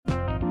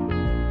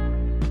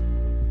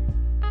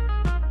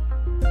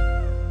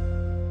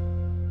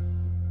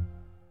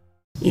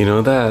You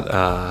know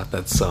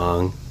that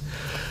song?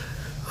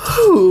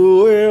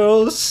 Who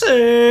will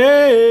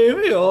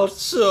save your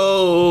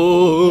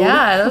soul?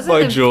 Yeah, that was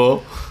by like a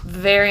Jewel.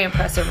 very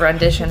impressive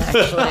rendition,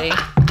 actually.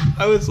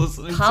 I was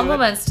listening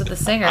Compliments to the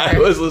singer. I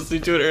was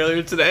listening to it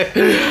earlier today.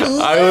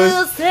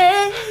 Those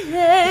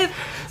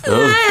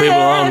people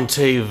on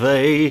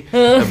TV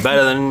are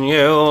better than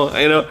you.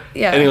 You know?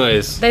 Yeah.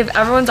 Anyways.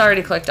 Everyone's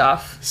already clicked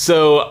off.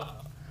 So,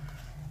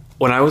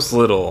 when I was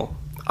little,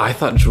 I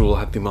thought Jewel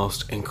had the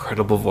most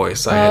incredible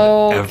voice I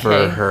had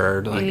ever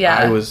heard. Like,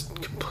 I was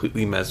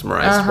completely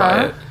mesmerized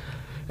by it.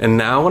 And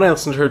now when I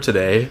listen to her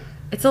today...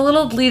 It's a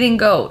little bleeding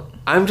goat.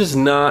 I'm just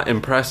not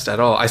impressed at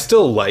all. I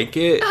still like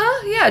it.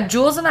 Yeah,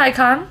 Jewel's an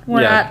icon.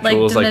 We're not, like,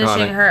 Jewel's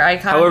diminishing iconic. her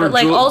icon. However, but,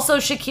 like, Jewel- also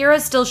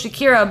Shakira's still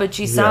Shakira, but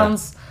she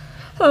sounds...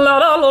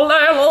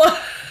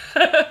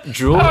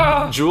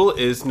 Jewel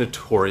is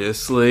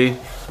notoriously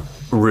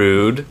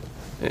rude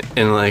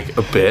and like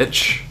a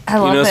bitch. I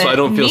love it. So I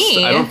don't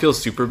Me? feel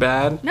super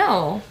bad.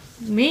 No,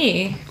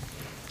 me.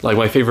 Like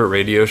my favorite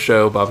radio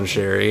show, Bob and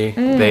Sherry,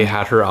 they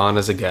had her on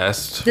as a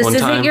guest This one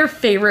isn't time. your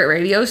favorite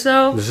radio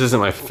show? This isn't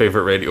my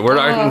favorite radio.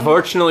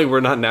 Unfortunately, we're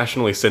not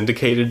nationally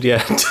syndicated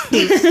yet.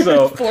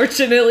 So,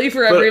 Fortunately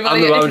for but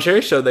everybody. on the Bob and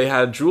Sherry show, they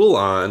had Jewel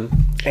on,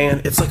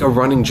 and it's like a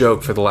running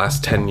joke for the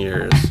last 10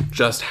 years,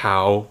 just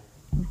how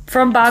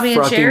From Bobby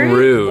and fucking Sherry?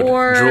 rude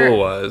Or, Jewel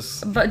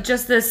was. But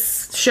just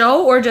this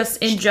show or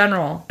just in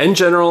general? In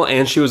general,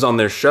 and she was on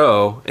their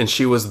show, and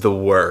she was the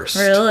worst.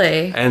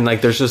 Really? And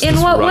like, there's just In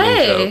this what running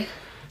way? joke.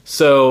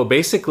 So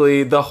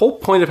basically, the whole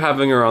point of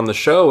having her on the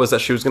show was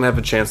that she was going to have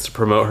a chance to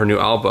promote her new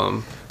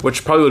album,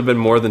 which probably would have been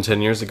more than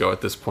 10 years ago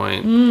at this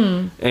point.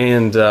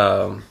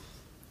 And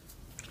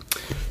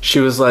she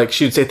was like,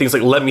 she would say things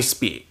like, "Let me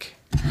speak,"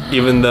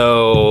 even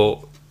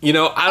though, you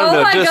know, I don't know.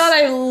 Oh my just, god,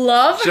 I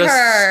love just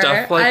her.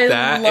 stuff like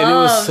that, and it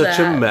was such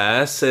a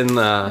mess. And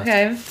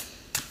Okay.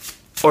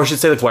 or she'd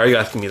say like, "Why are you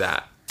asking me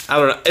that?" I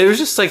don't know. It was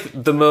just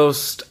like the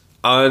most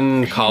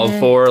uncalled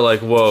for.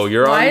 Like, whoa,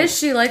 you're Why on. is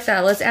she like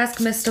that? Let's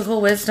ask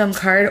Mystical Wisdom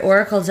card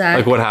Oracle deck.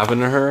 Like, what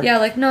happened to her? Yeah,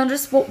 like, no,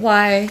 just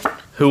why?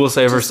 Who will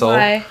save her soul?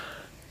 Why?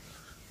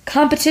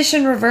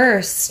 Competition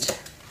reversed.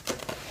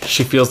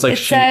 She feels like It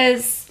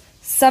says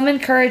summon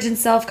courage and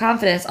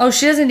self-confidence. Oh,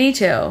 she doesn't need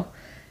to.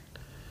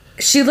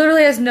 She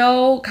literally has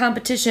no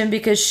competition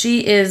because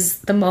she is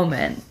the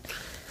moment.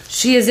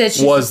 She is it.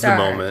 She's was the the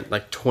star. moment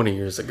like 20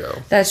 years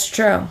ago. That's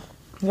true.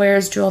 Where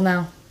is Jewel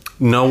now?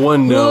 No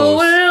one Who knows.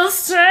 will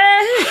say?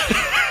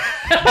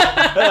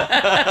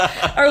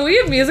 Are we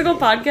a musical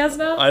podcast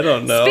now? I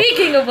don't know.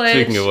 Speaking of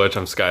which,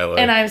 I'm Skylar.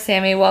 and I'm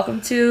Sammy.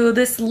 Welcome to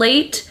this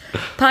late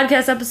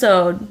podcast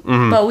episode.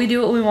 But we do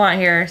what we want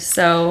here.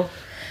 So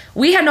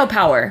we had no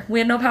power. We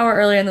had no power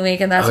earlier in the week,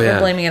 and that's what we're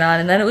blaming it on.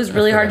 And then it was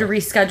really hard to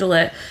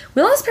reschedule it.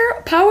 We lost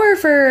power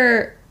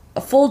for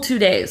a full 2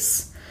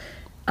 days.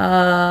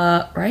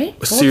 Right? Full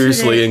 2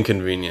 Seriously days.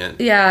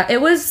 inconvenient. Yeah,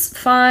 it was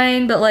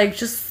fine, but like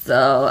just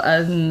so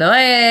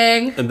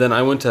annoying. And then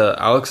I went to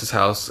Alex's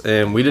house,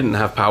 and we didn't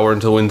have power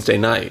until Wednesday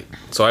night.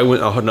 So I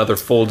went another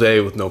full day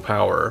with no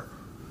power.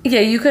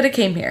 Yeah, you could have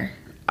came here.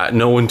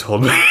 No one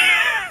told me.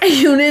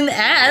 You didn't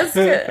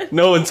ask.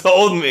 No one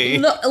told me.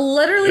 No,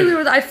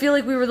 literally, I feel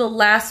like we were the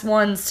last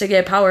ones to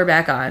get power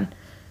back on.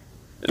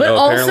 But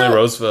no, apparently also,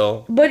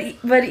 Roseville. But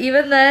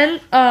even then,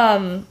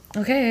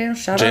 okay,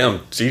 shut Damn,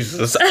 up.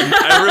 Jesus.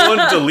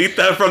 Everyone delete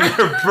that from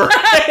their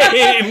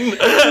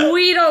brain.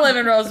 We don't live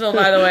in Roseville,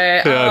 by the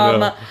way. Yeah, I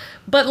know.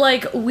 But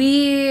like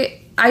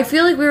I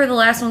feel like we were the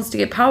last ones to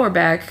get power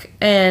back,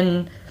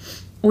 and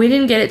we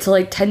didn't get it till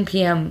like 10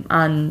 p.m.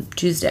 on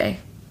Tuesday.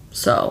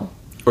 So.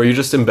 Were you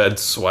just in bed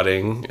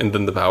sweating, and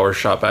then the power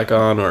shot back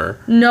on, or?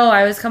 No,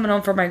 I was coming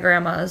home from my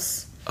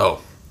grandma's. Oh.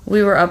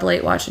 We were up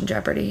late watching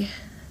Jeopardy.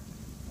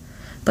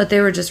 But they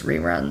were just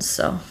reruns,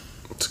 so.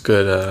 It's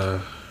good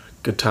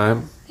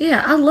time.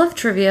 Yeah, I love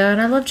trivia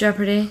and I love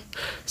Jeopardy.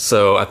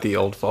 So at the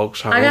old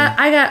folks home. I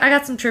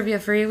got some trivia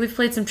for you. We've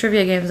played some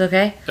trivia games,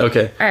 okay?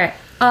 Okay. All right.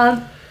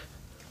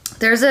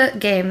 There's a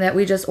game that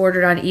we just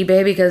ordered on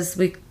eBay because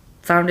we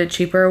found it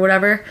cheaper or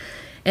whatever,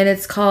 and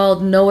it's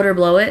called Know It or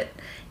Blow It.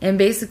 And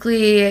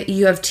basically,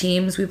 you have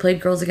teams. We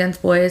played Girls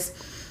Against Boys.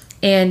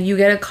 And you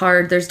get a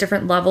card. There's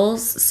different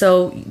levels.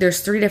 So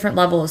there's 3 different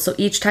levels. So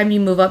each time you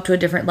move up to a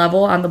different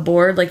level on the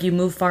board, like you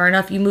move far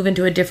enough, you move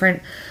into a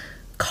different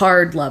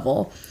card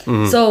level.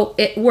 So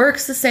it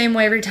works the same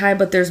way every time,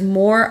 but there's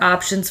more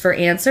options for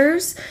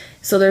answers.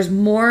 So there's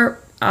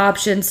more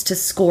options to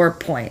score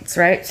points,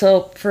 right?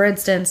 So for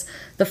instance,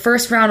 the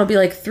first round will be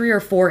like 3 or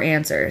 4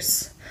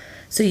 answers.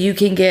 So you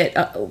can get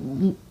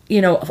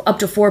up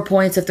to 4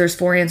 points if there's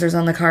 4 answers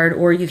on the card,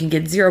 or you can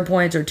get 0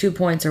 points or 2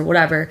 points or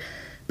whatever.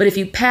 But if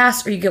you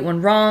pass or you get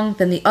one wrong,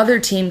 then the other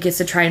team gets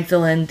to try and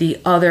fill in the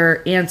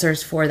other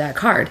answers for that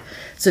card.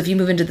 So if you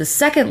move into the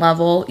second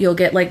level, you'll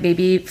get like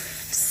maybe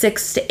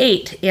 6 to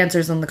 8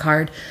 answers on the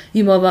card.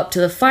 You move up to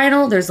the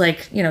final, there's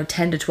like,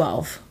 10 to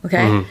 12.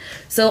 Okay?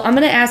 So I'm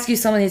going to ask you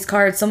some of these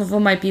cards. Some of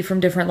them might be from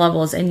different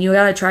levels, and you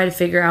got to try to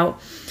figure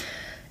out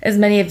as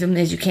many of them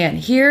as you can.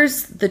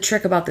 Here's the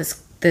trick about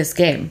this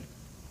game.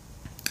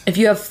 If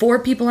you have 4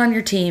 people on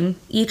your team,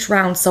 each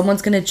round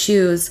someone's going to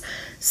choose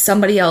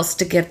somebody else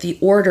to get the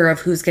order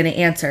of who's going to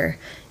answer.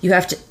 You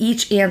have to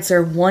each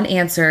answer one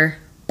answer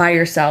by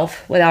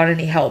yourself without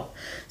any help.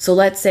 So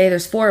let's say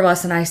there's 4 of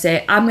us and I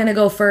say, I'm going to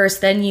go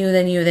first, then you,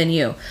 then you, then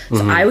you.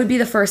 So I would be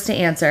the first to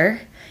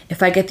answer.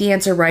 If I get the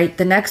answer right,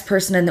 the next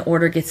person in the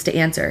order gets to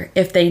answer.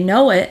 If they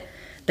know it,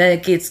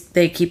 then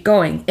they keep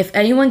going. If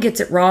anyone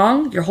gets it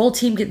wrong, your whole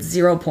team gets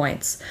 0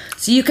 points.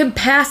 So you can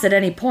pass at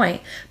any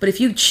point. But if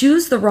you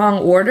choose the wrong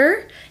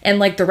order and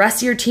like the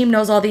rest of your team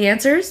knows all the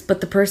answers,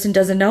 but the person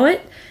doesn't know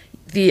it,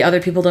 the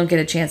other people don't get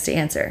a chance to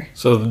answer.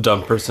 So the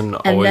dumb person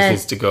always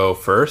needs to go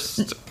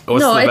first?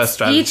 What's the best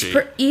strategy?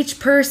 Each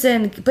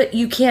person, but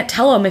you can't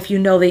tell them if you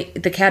know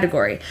the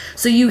category.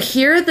 So you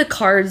hear the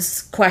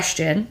cards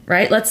question,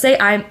 right? Let's say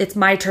it's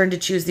my turn to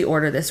choose the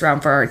order this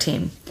round for our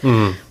team.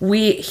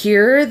 We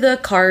hear the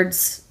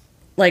cards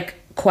like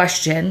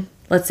question.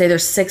 Let's say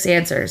there's 6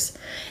 answers.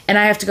 And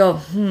I have to go,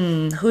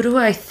 who do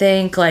I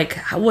think, like,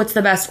 what's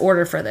the best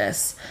order for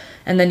this?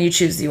 And then you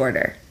choose the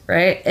order,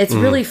 right? It's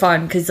really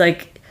fun because,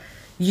 like,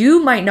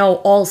 you might know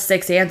all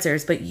 6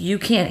 answers, but you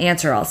can't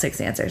answer all 6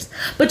 answers.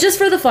 But just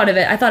for the fun of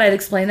it, I thought I'd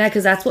explain that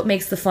because that's what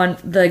makes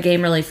the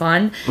game really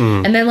fun.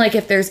 And then, like,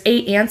 if there's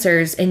 8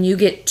 answers and you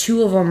get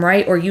 2 of them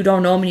right or you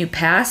don't know them and you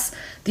pass,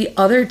 the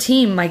other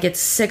team might get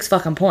 6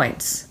 fucking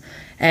points.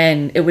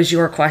 And it was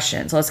your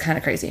question, so it's kind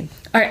of crazy.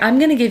 All right, I'm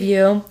going to give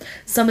you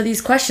some of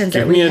these questions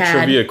that we had. Give me a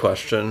trivia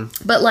question.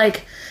 But,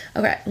 like,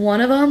 okay,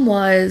 one of them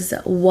was,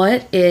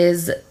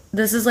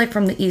 this is, like,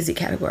 from the easy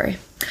category.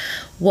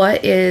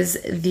 What is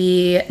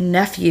the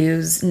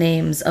nephew's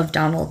names of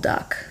Donald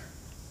Duck?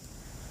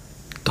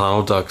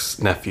 Donald Duck's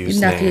nephew's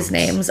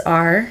names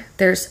are,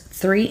 there's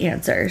 3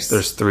 answers.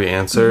 There's 3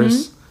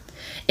 answers?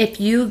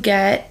 If you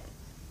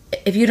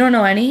don't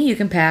know any, you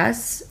can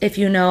pass. If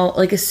you know,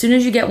 like, as soon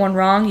as you get one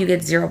wrong, you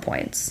get 0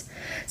 points.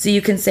 So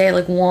you can say,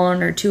 like,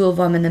 1 or 2 of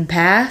them and then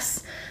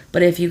pass.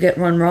 But if you get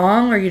one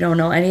wrong or you don't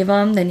know any of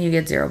them, then you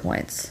get 0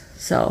 points.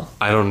 So.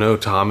 I don't know,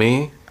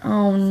 Tommy.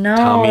 Oh, no,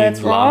 Tommy,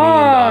 that's Lonnie,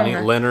 wrong. and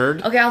Donnie.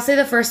 Leonard. Okay, I'll say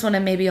the first one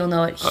and maybe you'll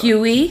know it.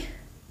 Huey.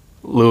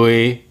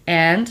 Louie.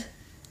 And?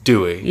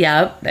 Dewey.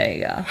 Yep, there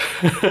you go.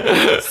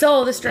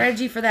 So the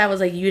strategy for that was,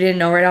 like, you didn't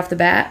know right off the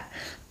bat.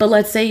 But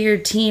let's say your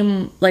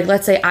team, like,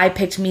 let's say I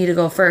picked me to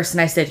go first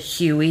and I said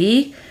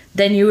Huey.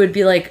 Then you would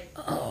be like,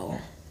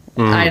 oh,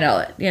 I know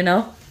it, you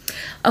know?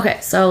 Okay,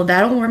 so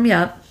that'll warm you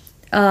up.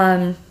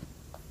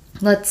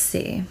 Let's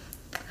see.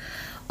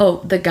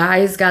 Oh, the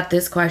guys got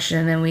this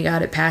question and we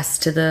got it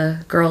passed to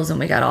the girls and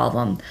we got all of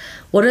them.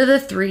 What are the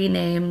 3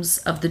 names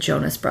of the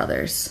Jonas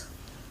Brothers?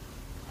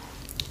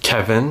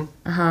 Kevin,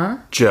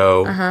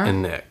 Joe,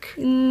 and Nick.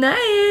 Nice.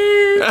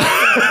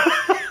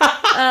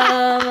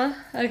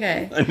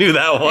 Okay. I knew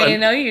that one. I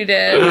know you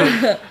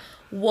did.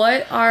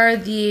 What are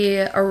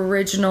the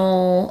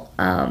original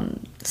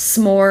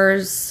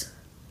s'mores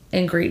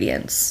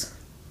ingredients?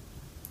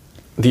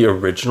 The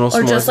original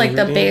s'mores Or just like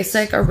the ingredients?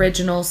 basic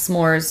original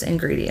s'mores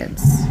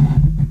ingredients.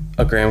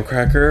 A graham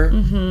cracker,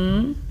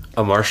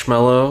 a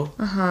marshmallow,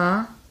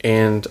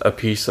 and a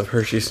piece of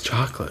Hershey's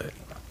chocolate.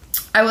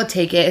 I would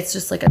take it. It's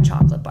just like a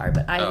chocolate bar,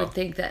 but I would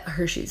think that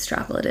Hershey's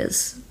chocolate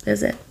is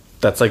it?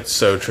 That's like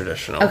so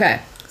traditional.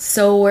 Okay,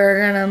 so we're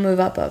gonna move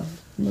up a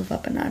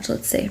notch.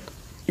 Let's see.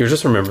 You're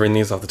just remembering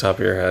these off the top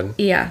of your head.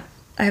 Yeah,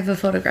 I have a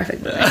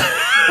photographic memory.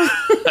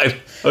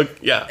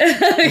 Yeah.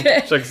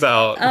 Okay. Checks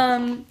out.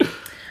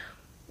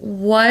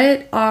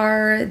 What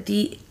are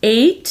the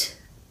 8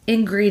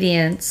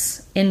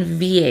 ingredients in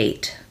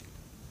V8?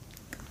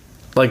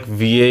 Like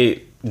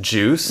V8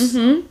 juice?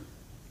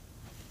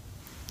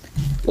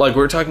 Like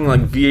we're talking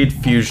like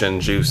V8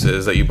 fusion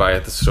juices that you buy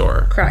at the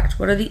store. Correct.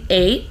 What are the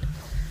 8?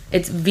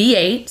 It's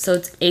V8, so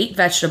it's 8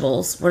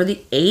 vegetables. What are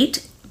the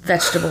 8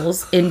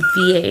 vegetables in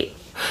V8?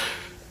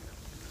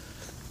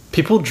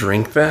 People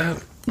drink that?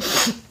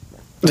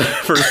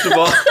 First of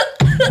all.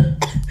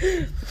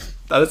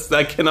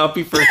 That cannot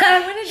be for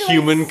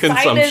human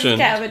consumption.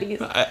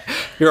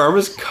 Your arm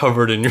is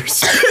covered in your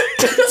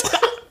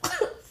spit.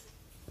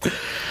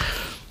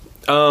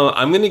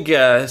 I'm gonna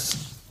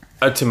guess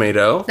a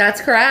tomato.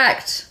 That's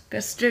correct.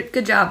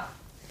 Good job.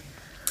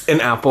 An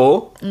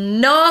apple.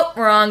 Nope,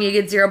 wrong. You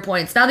get 0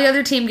 points. Now the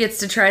other team gets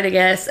to try to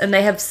guess, and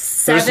they have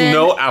 7. There's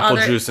no apple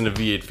juice in a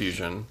V8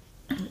 fusion.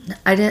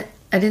 I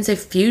didn't say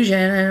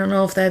fusion. I don't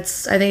know if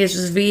that's. I think it's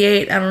just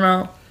V8. I don't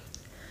know.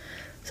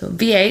 So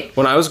V8.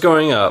 When I was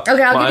growing up,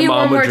 okay, I'll my give you mom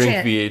one would more drink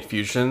chance. V8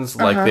 fusions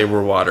like they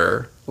were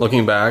water.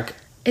 Looking back,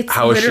 It's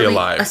how is she literally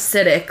alive?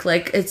 acidic.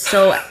 Like it's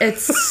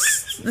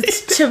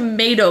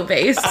tomato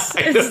based.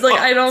 It's like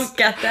I don't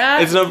get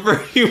that. It's not for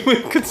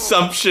human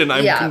consumption.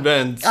 I'm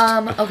convinced.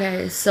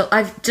 Okay, so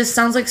I've just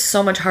sounds like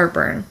so much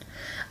heartburn.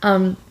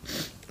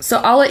 So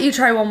I'll let you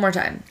try one more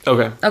time.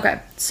 Okay.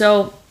 Okay.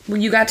 So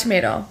when you got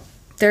tomato,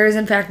 there is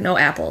in fact no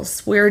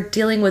apples. We're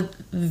dealing with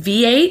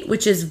V8,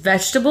 which is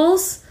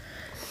vegetables.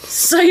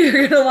 So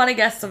you're gonna want to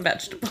guess some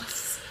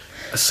vegetables.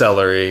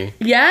 Celery.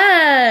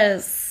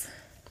 Yes.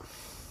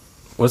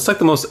 What's like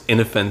the most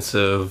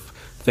inoffensive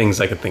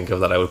things I could think of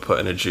that I would put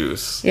in a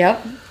juice?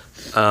 Yep.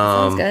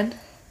 Sounds good.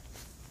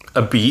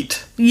 A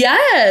beet.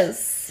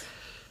 Yes.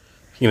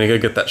 You know, you gotta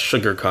get that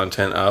sugar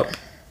content up.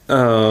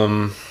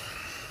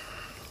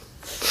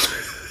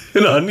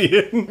 An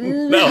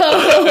onion. No.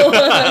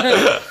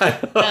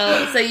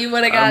 No, so you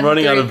would have gotten I'm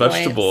running out of 3 points.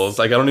 vegetables.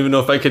 Like, I don't even know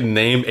if I could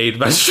name 8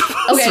 vegetables.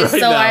 Okay, right so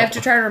now. I have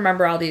to try to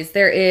remember all these.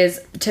 There is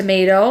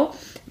tomato,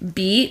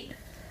 beet.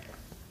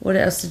 What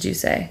else did you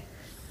say?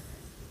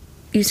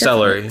 You said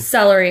Celery.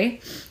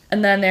 Celery.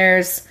 And then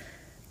there's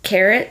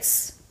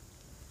carrots,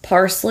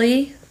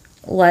 parsley,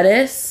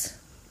 lettuce,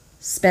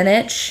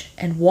 spinach,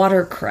 and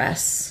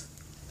watercress.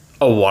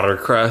 A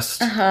watercress.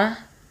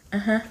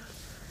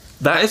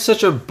 That is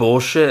such a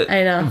bullshit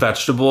I know.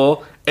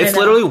 vegetable. It's know.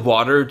 literally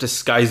water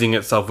disguising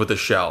itself with a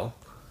shell.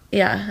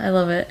 Yeah, I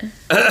love it.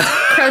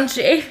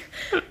 Crunchy.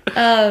 What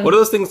are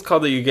those things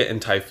called that you get in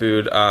Thai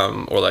food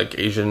or like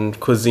Asian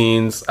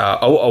cuisines?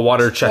 A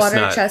water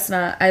chestnut. Water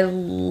chestnut. I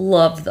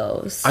love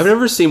those. I've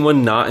never seen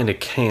one not in a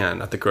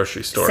can at the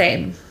grocery store.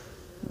 Same.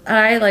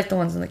 I like the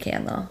ones in the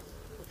can though.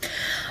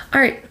 All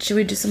right, should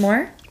we do some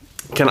more?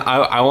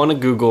 I want to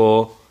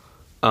Google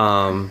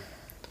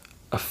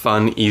a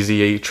fun,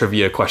 easy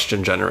trivia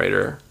question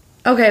generator.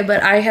 Okay,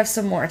 but I have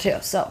some more too.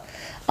 So,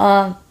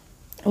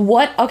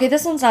 okay,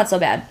 this one's not so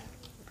bad.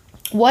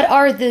 What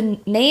are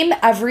name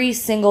every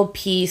single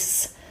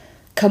piece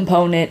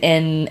component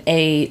in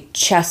a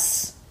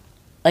chess,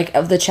 like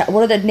of the chess?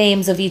 What are the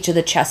names of each of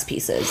the chess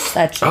pieces?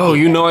 Oh,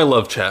 you know I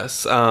love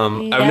chess. I've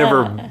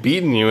never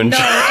beaten you in No,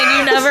 chess. and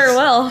you never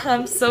will.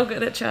 I'm so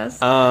good at chess.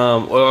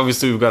 Well,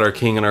 obviously we've got our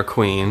king and our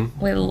queen.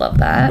 We love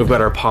that. We've got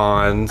our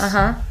pawns.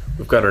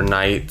 We've got our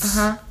knights.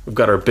 We've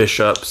got our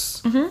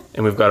bishops. And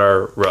we've got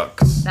our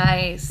rooks.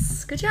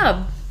 Nice. Good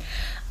job.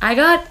 I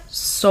got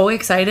so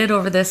excited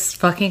over this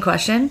fucking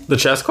question. The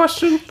chess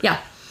question? Yeah.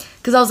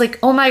 Because I was like,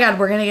 oh my God,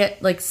 we're going to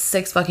get like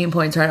 6 fucking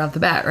points right off the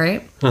bat,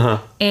 right?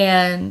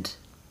 And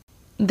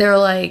they're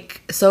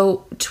like,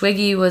 so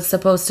Twiggy was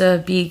supposed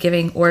to be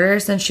giving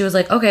orders. And she was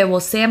like, okay, well,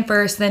 Sam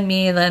first, then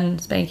me, then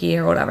Spanky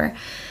or whatever.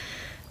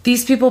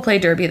 These people play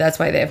Derby. That's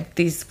why they have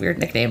these weird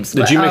nicknames.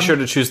 Did you make sure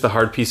to choose the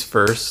hard piece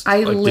first?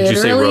 I Did you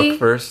say literally- rook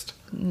first?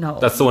 No.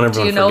 That's the one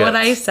everyone Do you know forgets.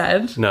 what I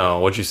said? No,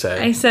 what'd you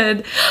say? I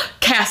said,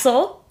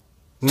 castle.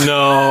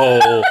 No.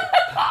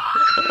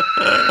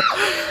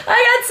 I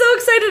got so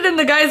excited and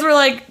the guys were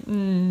like,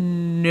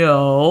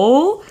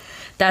 no,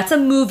 that's a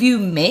move you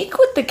make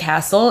with the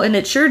castle and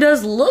it sure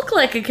does look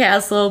like a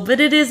castle, but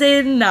it is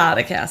not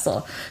a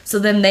castle. So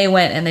then they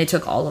went and they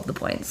took all of the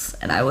points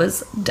and I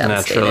was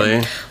devastated.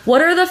 Naturally.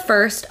 What are the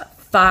first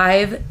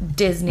 5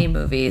 Disney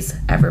movies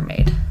ever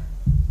made?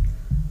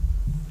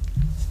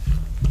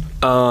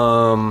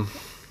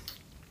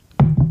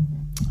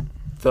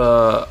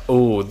 The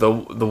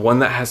one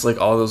that has like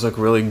all those like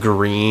really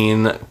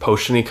green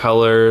potiony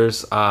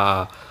colors.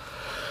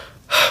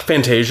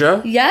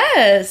 Fantasia.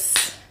 Yes.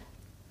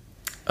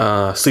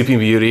 Sleeping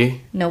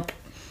Beauty Nope.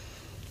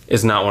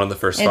 is not one of the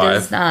first It 5.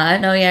 is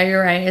not. No, yeah,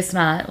 you're right. It's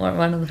not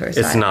one of the first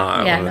It's 5.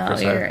 not Yeah, one of the no,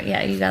 first you're 5.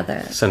 yeah, you got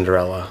that.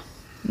 Cinderella.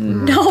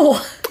 No.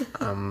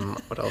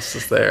 What else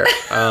is there?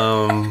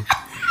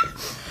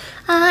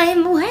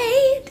 I'm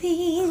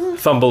waiting.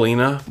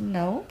 Thumbelina.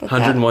 No, but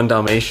 101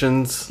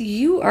 Dalmatians.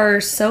 you are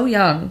so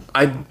young.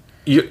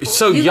 You're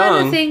so You young.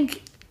 gotta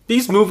think.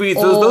 These movies,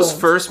 those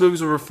Old. first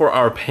movies were before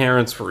our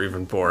parents were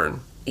even born.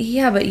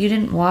 Yeah, but you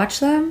didn't watch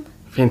them.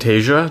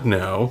 Fantasia?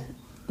 No.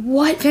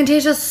 What?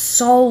 Fantasia's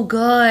so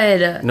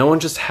good. No one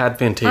just had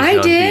Fantasia I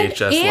on did,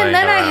 VHS and laying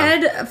then around. I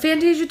had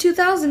Fantasia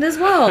 2000 as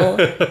well.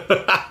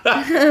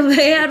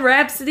 They had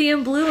Rhapsody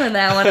in Blue in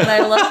that one, and I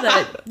love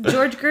that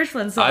George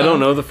Gershwin song. I don't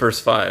know the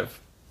first 5.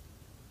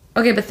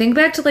 Okay, but think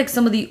back to like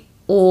some of the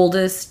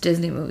oldest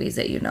Disney movies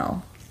that you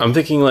know. I'm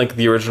thinking like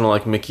the original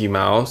like Mickey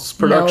Mouse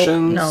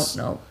productions.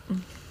 No.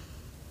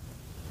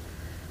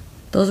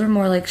 Those were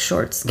more like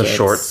shorts. The kids.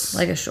 shorts?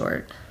 Like a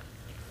short.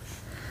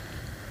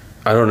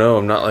 I don't know.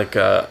 I'm not like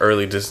a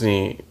early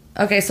Disney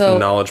Okay, so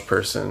knowledge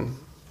person.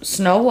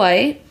 Snow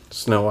White.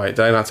 Snow White.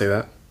 Did I not say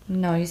that?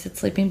 No, you said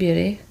Sleeping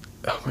Beauty.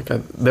 Oh my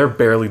god, they're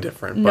barely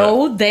different. but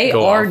No, they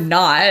go are off.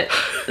 not.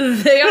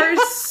 They are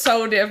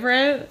so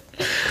different.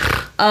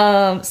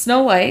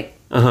 Snow White,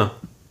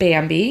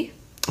 Bambi.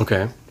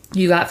 Okay.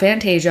 You got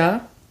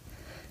Fantasia,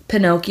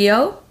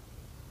 Pinocchio,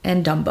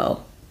 and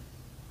Dumbo.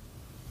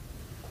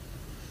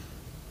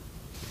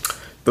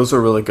 Those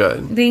were really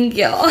good. Thank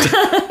you.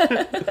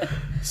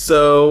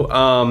 So,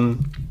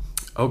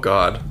 oh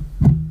god.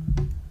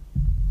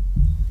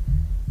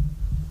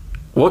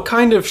 What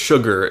kind of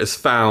sugar is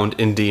found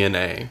in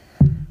DNA?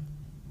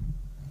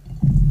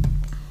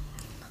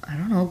 I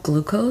don't know.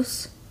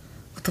 Glucose?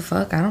 What the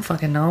fuck? I don't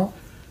fucking know.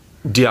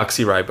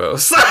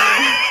 Deoxyribose.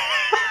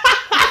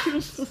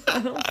 I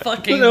don't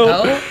fucking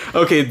know.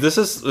 Okay, this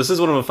is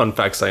one of the fun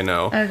facts I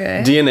know.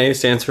 Okay. DNA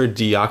stands for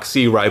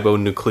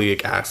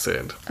deoxyribonucleic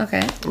acid. Okay.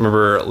 I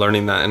remember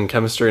learning that in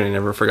chemistry and I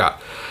never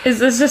forgot. Is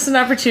this just an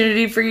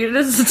opportunity for you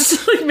to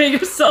just, like, make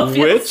yourself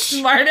feel Which-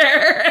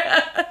 smarter?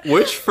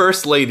 Which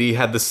first lady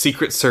had the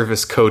Secret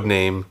Service code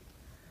name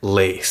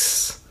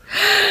Lace?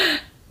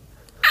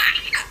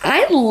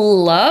 I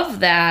love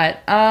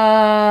that.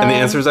 And the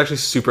answer is actually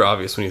super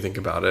obvious when you think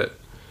about it.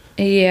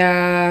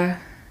 Yeah.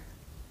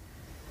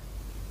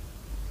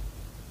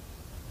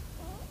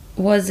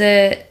 Was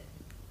it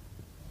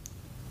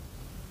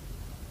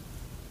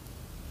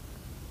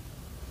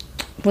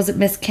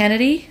Miss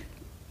Kennedy?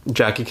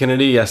 Jackie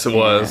Kennedy? Yes, it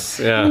was.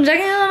 Yeah. Jackie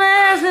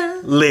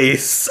Kennedy.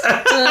 Lace.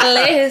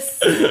 Lace.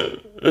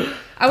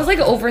 I was like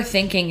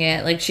overthinking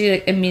it. Like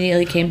she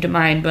immediately came to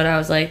mind, but I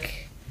was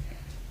like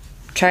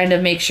trying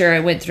to make sure I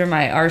went through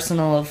my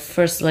arsenal of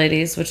first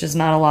ladies, which is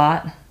not a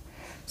lot.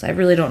 So I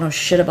really don't know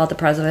shit about the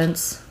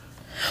presidents.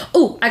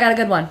 Oh, I got a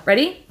good one.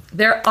 Ready?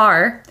 There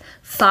are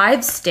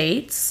 5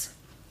 states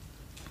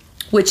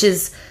which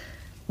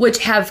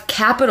have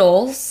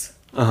capitals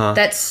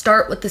that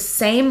start with the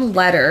same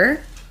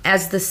letter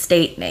as the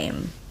state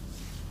name.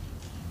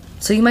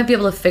 So you might be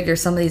able to figure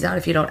some of these out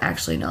if you don't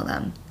actually know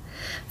them.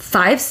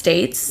 5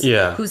 states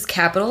whose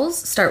capitals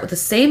start with the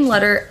same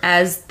letter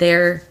as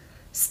their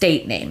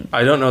state name.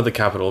 I don't know the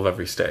capital of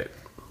every state.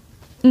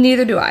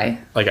 Neither do I.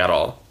 Like, at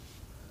all.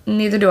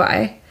 Neither do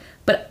I.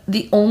 But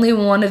the only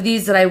one of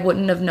these that I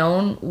wouldn't have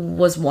known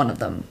was one of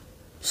them.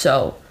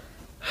 So,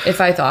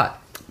 if I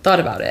thought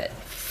about it.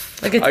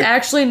 Like, it's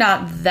actually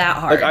not that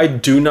hard. Like, I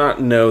do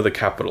not know the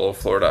capital of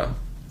Florida.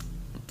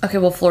 Okay,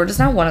 well, Florida's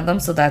not one of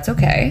them, so that's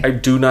okay. I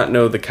do not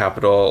know the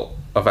capital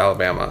of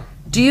Alabama.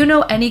 Do you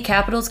know any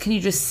capitals? Can you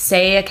just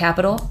say a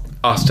capital?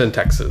 Austin,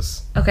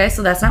 Texas. Okay,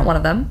 so that's not one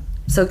of them.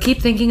 So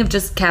keep thinking of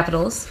just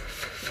capitals.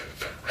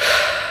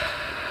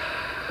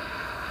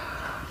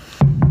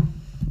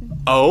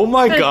 Oh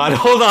my god,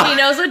 hold on. He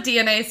knows what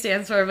DNA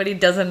stands for, but he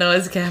doesn't know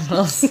his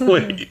capitals.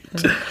 Wait.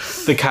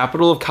 The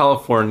capital of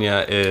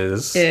California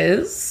is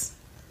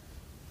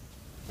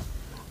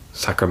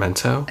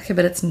Sacramento? Okay,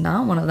 but it's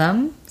not one of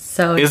them.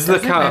 So is the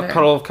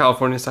capital of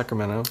California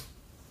Sacramento?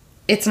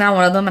 It's not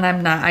one of them,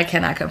 and I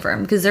cannot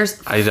confirm because there's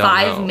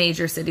 5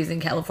 major cities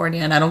in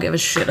California, and I don't give a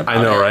shit about it.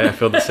 I know, right? I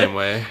feel the same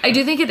way. I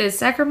do think it is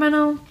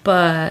Sacramento,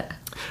 but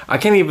I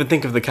can't even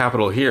think of the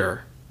capital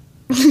here.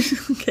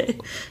 Okay.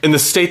 In the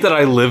state that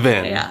I live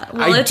in. Yeah.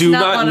 Well, I do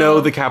not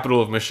know the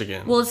capital of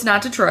Michigan. Well, it's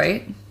not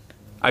Detroit.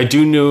 I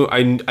did know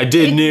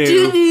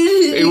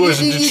it was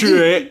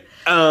Detroit.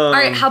 All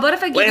right, how about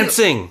if I give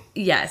Lansing.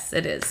 Yes,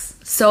 it is.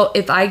 So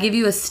if I give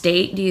you a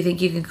state, do you think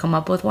you can come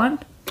up with one?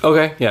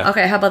 Okay, yeah.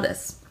 Okay, how about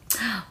this?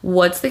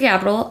 What's the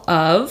capital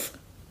of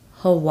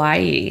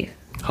Hawaii?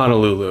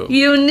 Honolulu.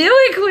 You knew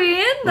it,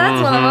 Queen.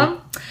 That's one of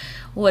them.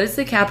 What is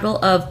the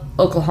capital of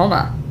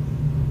Oklahoma?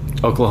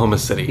 Oklahoma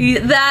City.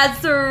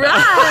 That's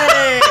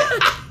right.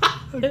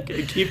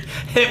 Okay,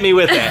 hit me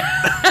with it.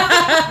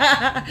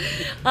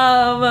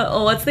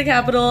 What's the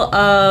capital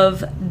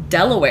of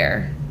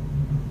Delaware?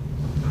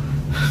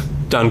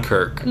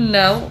 Dunkirk.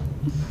 No.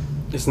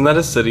 Isn't that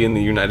a city in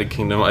the United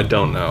Kingdom? I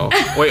don't know.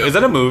 Wait, is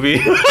that a movie?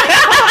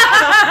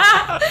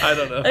 I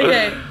don't know.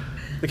 Okay.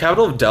 The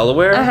capital of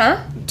Delaware?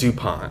 Uh-huh.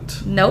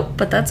 DuPont. Nope,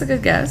 but that's a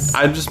good guess.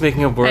 I'm just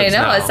making up words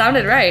now. I know, it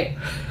sounded right.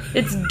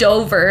 It's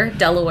Dover,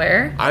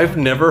 Delaware. I've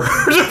never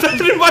heard of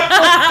that in my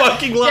whole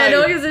fucking life. Yeah,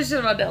 no one gives a shit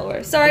about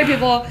Delaware. Sorry,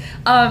 people.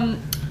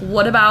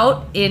 What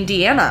about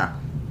Indiana?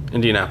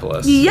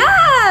 Indianapolis.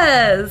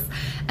 Yes!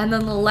 And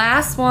then the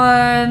last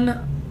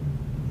one...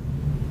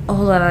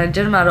 Hold on, I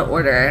did them out of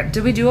order.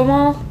 Did we do them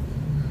all?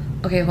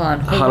 Okay, hold on.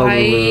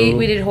 Hawaii. Honolulu.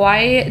 We did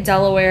Hawaii,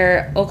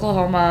 Delaware,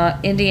 Oklahoma,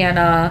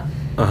 Indiana,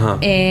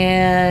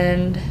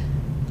 and...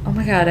 Oh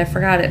my god, I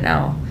forgot it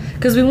now.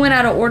 Because we went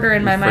out of order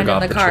in my mind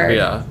on the card.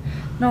 Trivia.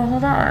 No,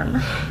 hold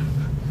on.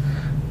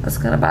 That's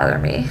gonna bother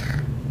me.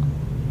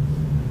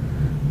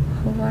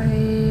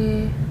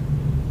 Hawaii.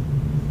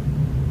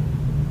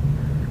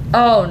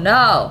 Oh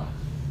no.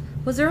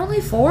 Was there only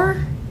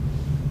 4?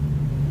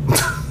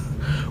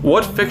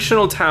 What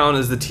fictional town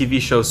is the TV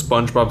show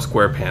SpongeBob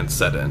SquarePants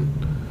set in?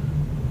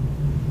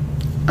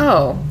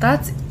 Oh,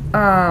 that's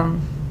oh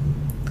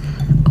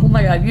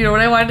my god, you know what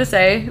I wanted to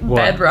say? What?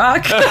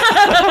 Bedrock.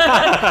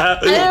 I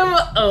am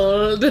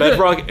old.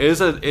 Bedrock is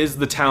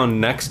the town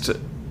next to...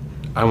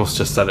 I almost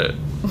just said it.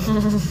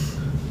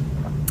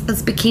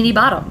 It's Bikini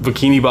Bottom.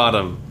 Bikini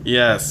Bottom.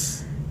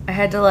 Yes. I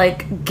had to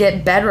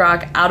get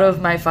Bedrock out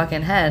of my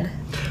fucking head.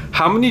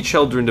 How many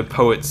children did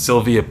poet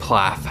Sylvia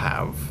Plath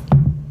have?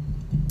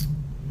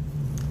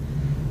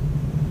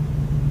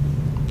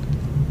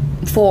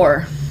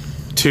 4.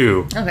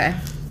 2. Okay.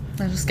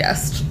 I just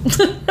guessed.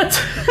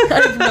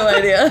 I have no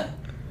idea.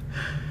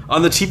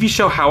 On the TV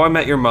show How I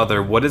Met Your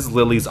Mother, what is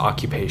Lily's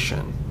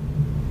occupation?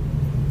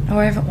 Oh,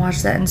 I haven't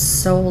watched that in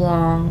so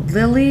long.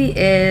 Lily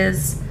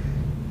is...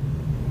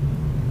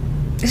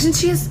 Isn't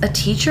she a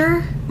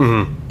teacher?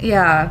 Mm-hmm.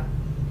 Yeah.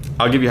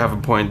 I'll give you half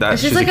a point. That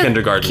she's a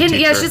kindergarten teacher.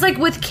 Yeah, she's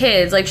with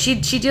kids.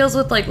 She deals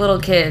with little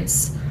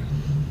kids.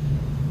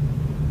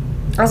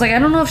 I was I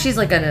don't know if she's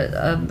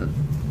a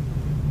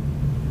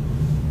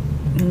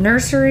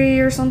nursery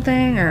or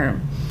something,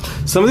 or...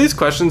 Some of these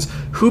questions,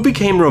 who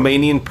became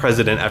Romanian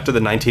president after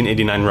the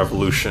 1989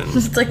 revolution?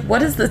 It's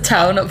what is the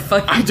town of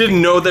fucking... I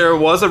didn't know there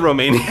was a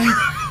Romanian...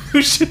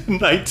 Revolution in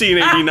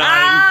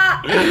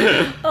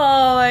 1989.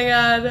 Oh my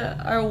god.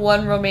 Our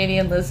one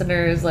Romanian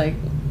listener is like,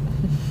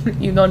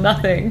 you know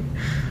nothing.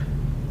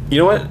 You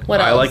know what?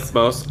 What I else? like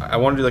most? I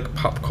want to do like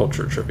pop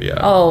culture trivia.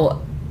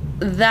 Oh,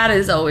 that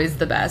is always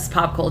the best.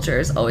 Pop culture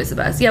is always the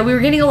best. Yeah, we were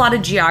getting a lot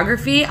of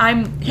geography.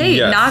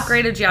 Yes. Not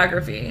great at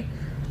geography.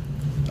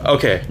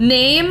 Okay.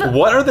 Name.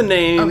 What are the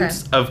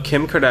names of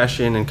Kim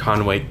Kardashian and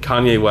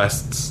Kanye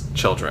West's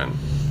children?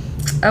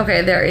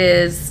 Okay, there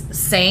is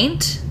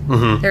Saint.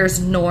 Mm-hmm. There's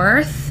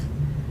North.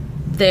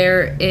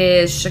 There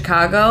is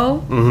Chicago.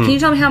 Mm-hmm. Can you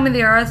tell me how many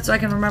there are so I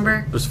can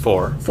remember? There's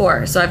 4.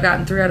 4. So I've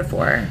gotten 3 out of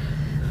 4.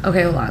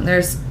 Okay, hold on.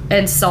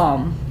 And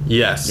Psalm.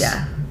 Yes.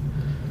 Yeah.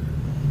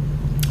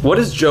 What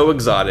is Joe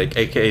Exotic,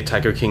 aka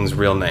Tiger King's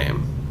real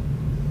name?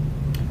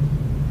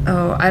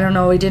 Oh, I don't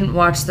know. We didn't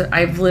watch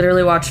I've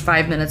literally watched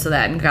 5 minutes of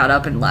that and got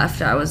up and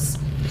left. I was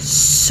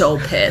so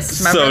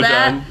pissed. Remember So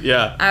that? dumb.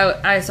 Yeah.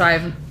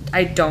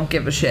 I don't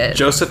give a shit.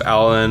 Joseph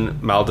Allen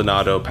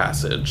Maldonado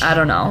Passage. I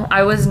don't know.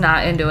 I was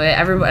not into it.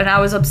 And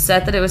I was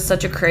upset that it was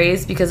such a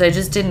craze because I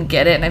just didn't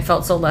get it and I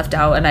felt so left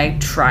out and I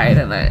tried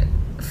and it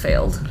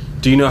failed.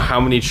 Do you know how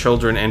many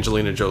children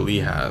Angelina Jolie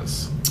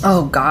has?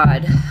 Oh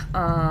God.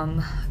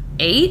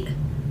 8?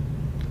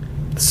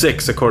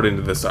 6, according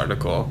to this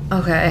article.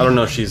 Okay. I don't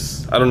know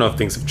if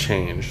things have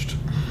changed.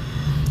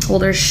 Well,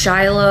 there's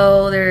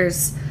Shiloh.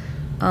 There's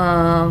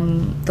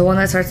the one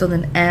that starts with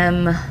an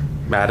M.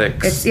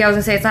 Maddox. I was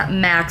gonna say it's not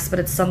Max, but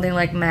it's something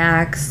like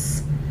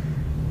Max.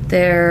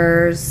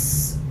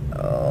 There's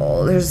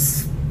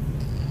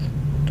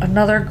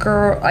another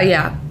girl.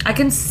 Yeah, I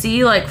can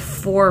see like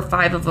 4 or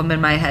 5 of them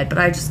in my head, but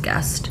I just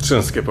guessed. Just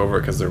gonna skip over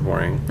it because they're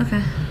boring.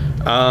 Okay.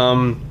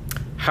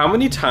 How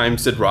many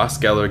times did Ross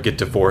Geller get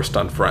divorced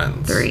on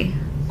Friends? 3.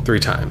 3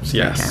 times.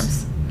 Yes. 3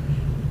 times.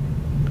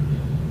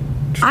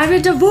 I've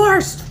been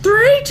divorced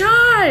 3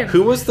 times.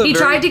 Who was He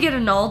tried to get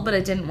annulled, but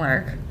it didn't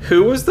work.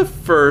 Who was the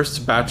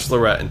first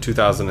Bachelorette in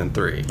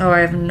 2003? Oh, I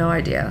have no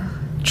idea.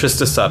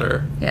 Trista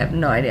Sutter. Yeah, I have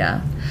no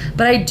idea.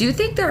 But I do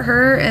think that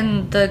her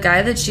and the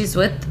guy that she's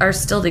with are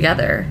still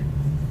together.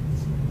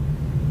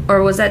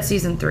 Or was that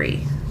season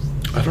 3?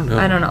 I don't know.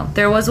 I don't know.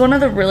 There was one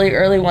of the really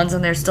early ones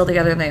and they're still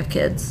together and they have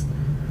kids.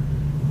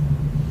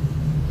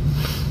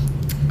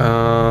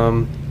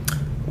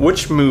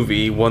 Which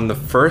movie won the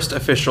first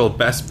official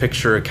Best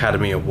Picture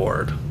Academy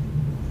Award?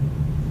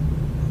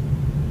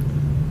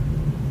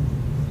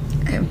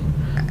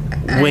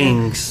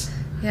 Wings.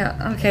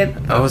 Yeah, okay.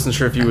 I wasn't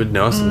sure if you would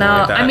know something No,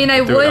 like that. I mean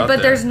I threw it would, out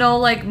but there. there's no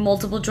like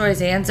multiple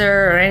choice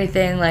answer or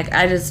anything. Like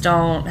I just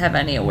don't have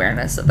any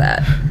awareness of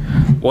that.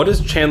 What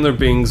is Chandler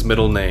Bing's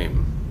middle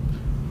name?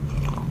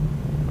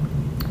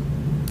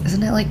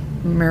 Isn't it like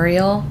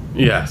Muriel?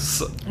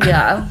 Yes.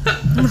 Yeah.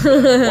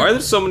 Why are there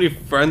so many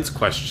Friends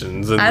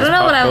questions? In I this don't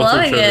know, pop but I'm culture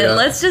loving trivia? it.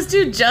 Let's just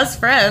do just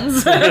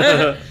friends.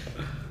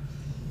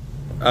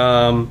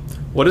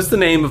 What is the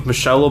name of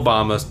Michelle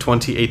Obama's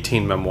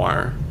 2018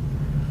 memoir?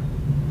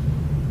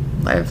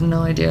 I have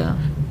no idea.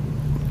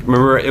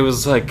 Remember, it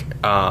was like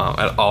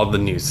at all the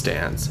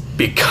newsstands,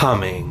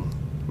 Becoming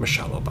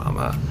Michelle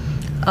Obama.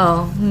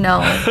 Oh, no.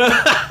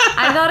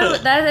 I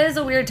thought that is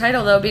a weird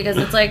title, though, because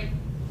it's like,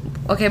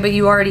 okay, but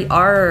you already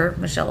are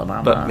Michelle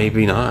Obama. But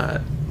maybe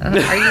not.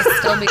 Are you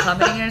still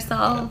becoming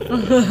yourself?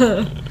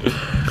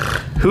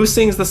 Who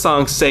sings the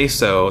song Say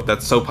So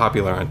that's so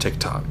popular on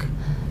TikTok?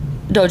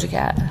 Doja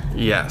Cat.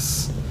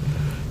 Yes.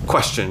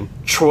 Question.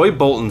 Troy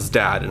Bolton's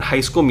dad in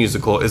High School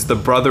Musical is the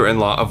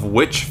brother-in-law of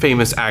which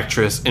famous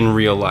actress in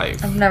real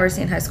life? I've never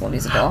seen High School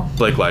Musical.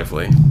 Blake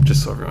Lively,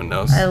 just so everyone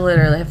knows. I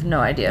literally have no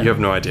idea. You have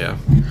no idea.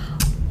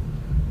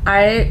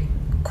 I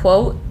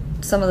quote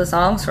some of the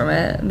songs from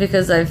it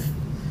because they've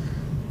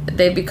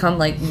become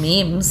like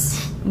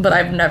memes, but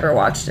I've never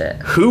watched it.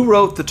 Who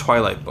wrote the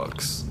Twilight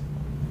books?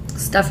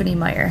 Stephanie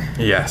Meyer.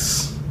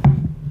 Yes.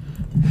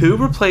 Who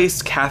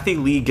replaced Kathy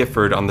Lee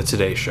Gifford on the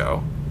Today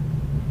Show?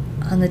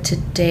 On the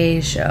Today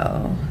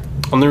Show.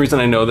 Only reason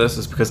I know this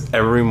is because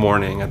every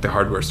morning at the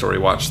hardware store we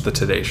watch the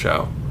Today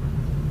Show.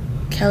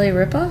 Kelly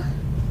Ripa?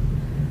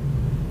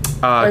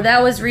 Or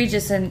that was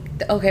Regis and...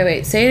 Okay,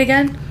 wait. Say it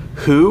again.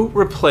 Who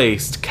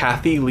replaced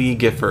Kathy Lee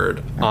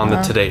Gifford on the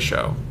Today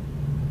Show?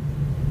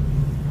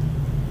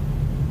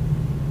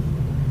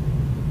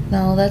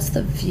 No, that's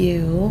The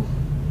View.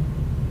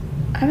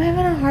 I'm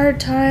having a hard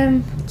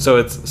time. So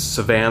it's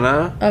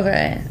Savannah.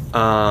 Okay.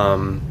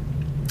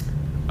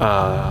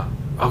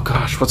 Oh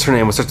gosh, what's her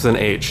name? What starts with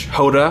an H?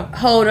 Hoda.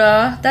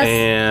 Hoda. That's...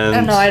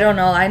 And... No, I don't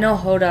know. I know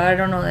Hoda. I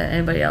don't know that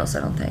anybody else,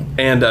 I don't think.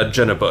 And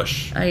Jenna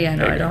Bush. Oh, yeah,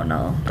 no, There I you go. don't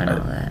know. I know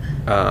that.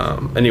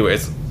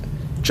 Anyways,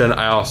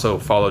 I also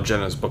follow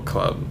Jenna's book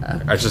club.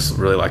 Okay. I just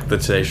really like the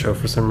Today Show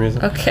for some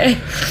reason. Okay.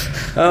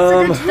 That's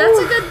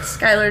a good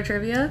Skylar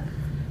trivia.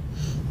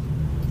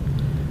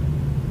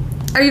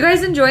 Are you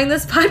guys enjoying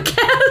this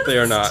podcast? They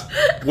are not.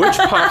 Which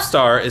pop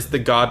star is the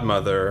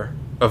godmother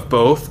of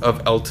both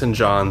of Elton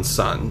John's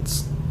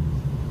sons?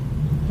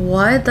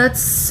 What?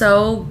 That's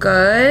so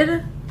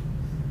good.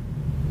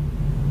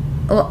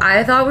 Well,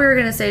 I thought we were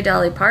going to say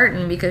Dolly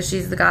Parton because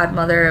she's the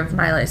godmother of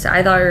Miley. So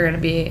I thought we were going to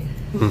be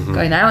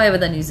going that way, but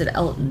then you said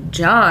Elton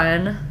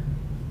John.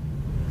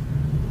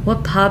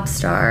 What pop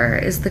star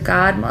is the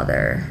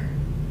godmother?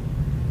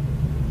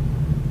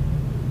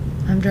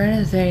 I'm trying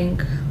to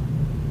think.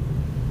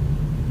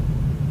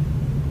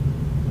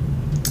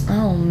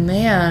 Oh,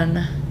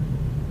 man.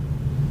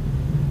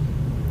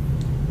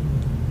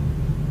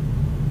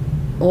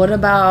 What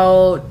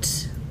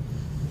about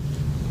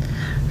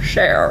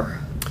Cher?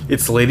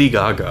 It's Lady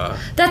Gaga.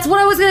 That's what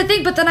I was gonna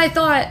think, but then I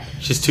thought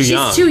She's too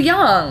young. She's too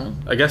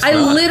young. I guess I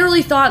not.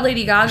 literally thought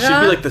Lady Gaga.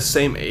 She'd be like the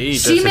same age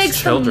as She his makes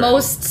the children.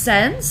 most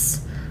sense.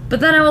 But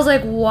then I was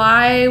like,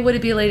 why would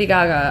it be Lady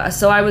Gaga?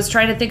 So I was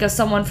trying to think of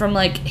someone from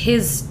like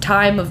his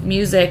time of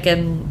music,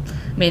 and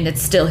I mean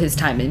it's still his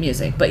time in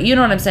music, but you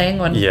know what I'm saying?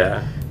 When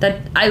Yeah. that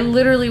I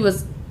literally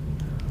was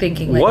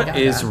thinking Lady What Gaga.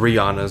 is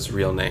Rihanna's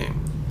real name?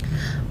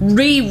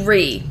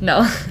 Riri?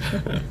 No.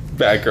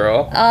 Bad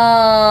girl.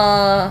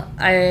 I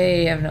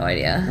have no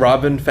idea.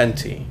 Robin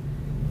Fenty.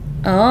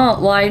 Oh,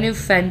 well, I knew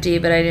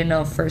Fenty, but I didn't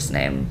know first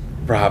name.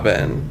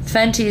 Robin.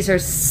 Fenty's her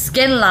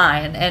skin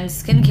line and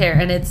skincare,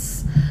 and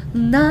it's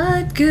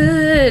not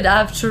good.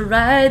 I've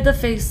tried the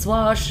face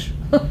wash.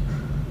 Face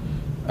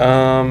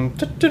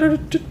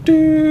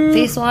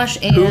wash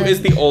and Who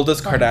is the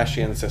oldest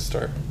Kardashian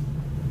sister?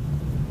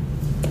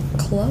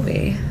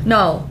 Chloe.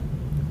 No.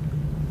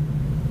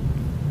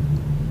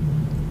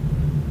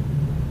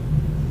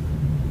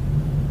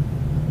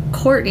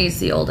 Kourtney's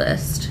the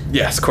oldest.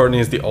 Yes, Kourtney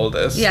is the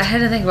oldest. Yeah, I had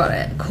to think about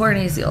it.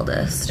 Kourtney's the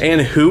oldest.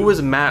 And who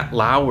was Matt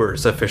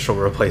Lauer's official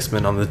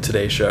replacement on the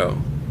Today Show?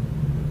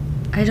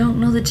 I don't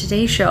know the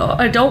Today Show.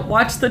 I don't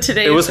watch the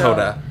Today Show. It was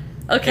Hoda.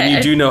 Okay. And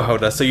you do know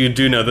Hoda, so you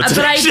do know the Today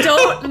But I Show.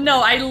 don't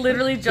know. I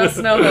literally just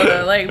know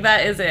Hoda. Like,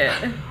 that is it.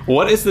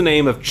 What is the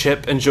name of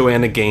Chip and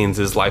Joanna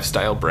Gaines'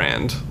 lifestyle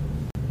brand?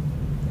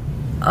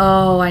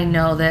 Oh, I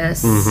know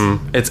this.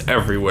 Mm-hmm. It's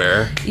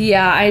everywhere.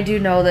 Yeah, I do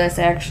know this,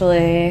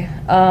 actually.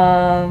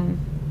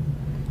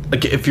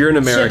 Like, if you're an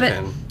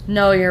American,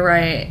 No, you're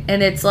right.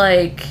 And it's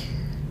like...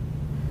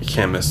 you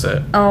can't miss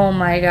it. Oh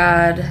my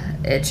god.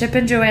 Chip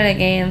and Joanna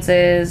Gaines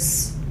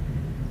is...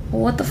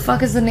 What the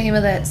fuck is the name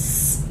of that?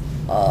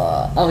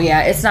 Oh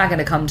yeah, it's not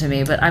gonna come to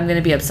me, but I'm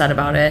gonna be upset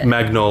about it.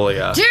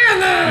 Magnolia.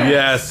 Damn it!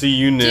 Yeah, see,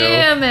 you knew.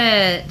 Damn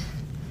it!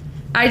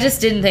 I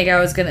just didn't think I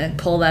was gonna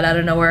pull that out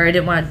of nowhere. I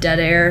didn't want dead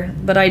air,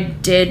 but I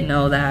did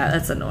know that.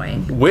 That's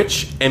annoying.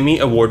 Which Emmy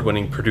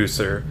award-winning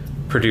producer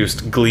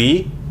produced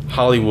Glee,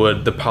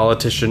 Hollywood, The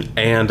Politician,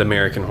 and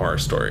American Horror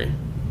Story?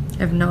 I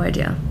have no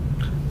idea.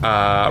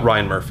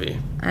 Ryan Murphy.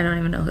 I don't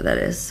even know who that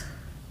is.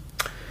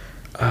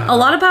 A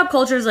lot of pop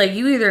culture is like,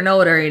 you either know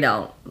it or you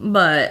don't.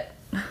 But...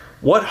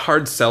 What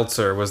hard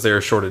seltzer was there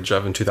a shortage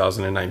of in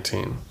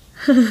 2019?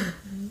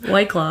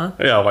 White Claw.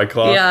 Yeah, White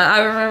Claw. Yeah,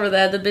 I remember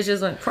that. The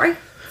bitches went crazy.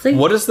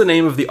 What is the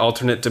name of the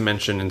alternate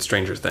dimension in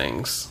Stranger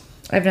Things?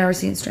 I've never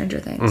seen Stranger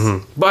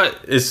Things. But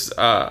it's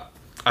I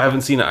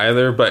haven't seen it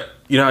either. But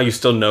you know how you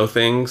still know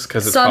things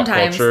because it's pop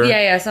Sometimes. culture.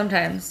 Yeah,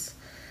 sometimes.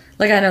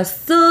 Like I know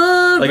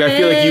some. Like I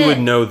feel like you would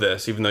know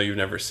this even though you've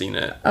never seen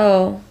it.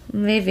 Oh,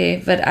 maybe,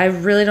 but I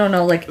really don't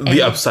know. Like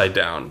The Upside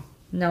Down.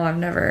 No, I've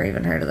never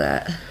even heard of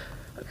that.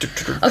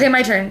 Okay,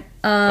 my turn.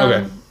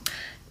 Okay.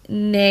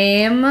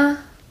 Name.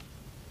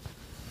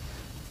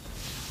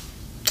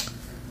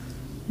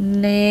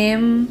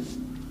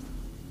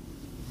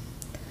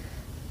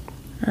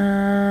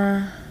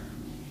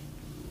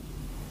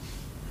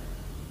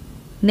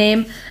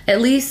 Name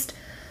at least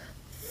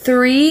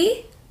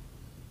 3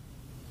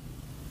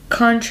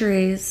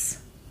 countries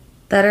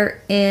that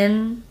are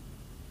in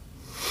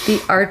the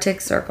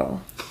Arctic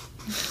Circle.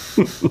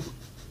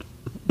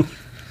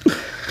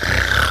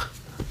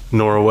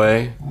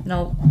 Norway.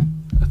 Nope.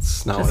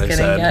 That's not Just what I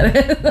kidding. said.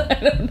 Get it? I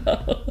don't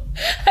know.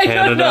 I don't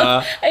Canada.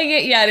 know.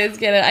 Yeah, it is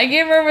Canada. I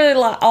can't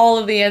remember all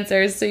of the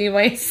answers, so you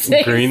might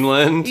say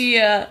Greenland.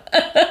 Yeah.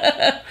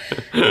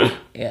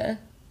 Yeah.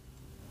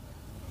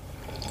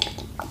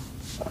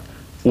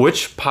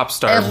 Which pop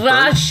star?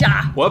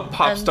 Russia. What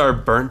pop star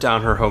burnt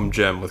down her home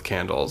gym with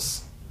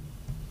candles?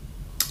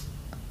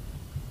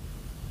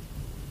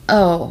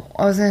 Oh,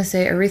 I was gonna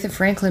say Aretha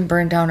Franklin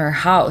burned down her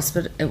house,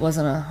 but it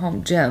wasn't a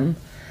home gym.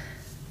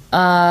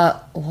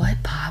 What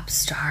pop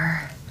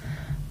star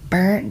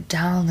burnt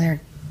down their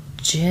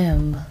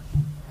gym?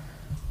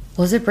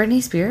 Was it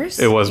Britney Spears?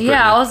 It was Britney.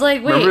 Yeah, I was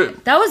like, wait, Remember-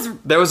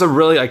 There was a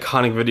really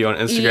iconic video on Instagram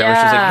where she was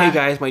Yeah. like, "Hey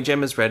guys, my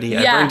gym is ready.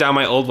 I Yeah. burned down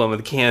my old one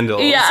with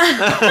candles." Yeah.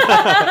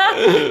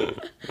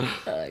 Oh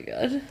my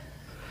god.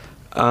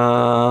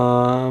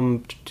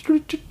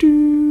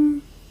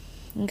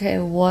 Okay,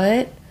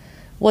 what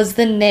was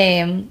the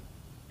name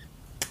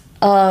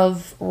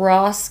of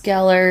Ross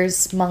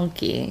Geller's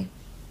monkey?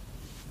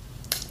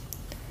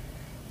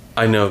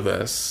 I know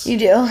this. You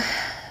do?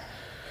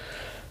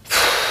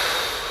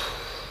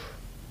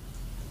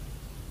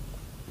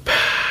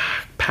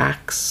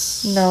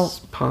 Pax. No.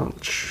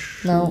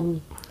 Punch. No.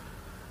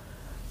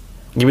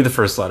 Give me the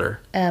first letter.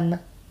 M.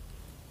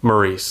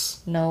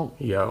 Maurice. No.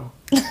 Yo.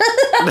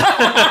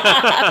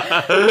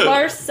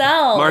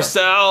 Marcel.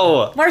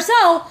 Marcel.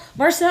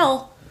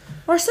 Marcel.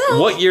 Ourselves.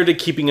 What year did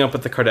Keeping Up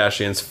with the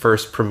Kardashians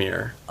first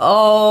premiere?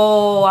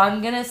 Oh,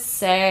 I'm gonna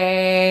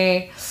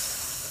say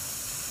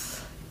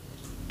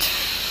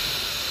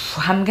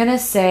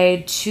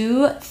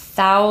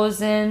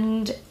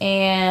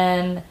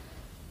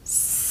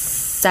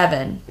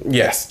 2007.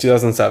 Yes,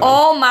 2007.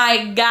 Oh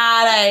my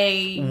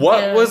god,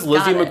 What was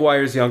Lizzie got it.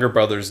 McGuire's younger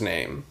brother's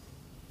name?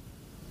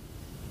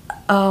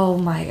 Oh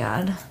my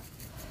god.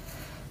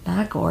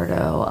 Not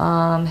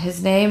Gordo.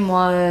 His name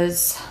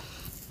was...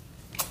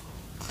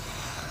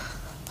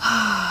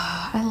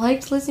 I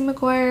liked Lizzie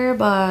McGuire,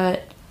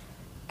 but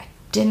I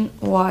didn't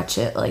watch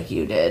it like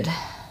you did.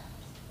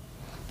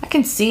 I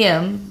can see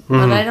him,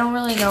 but I don't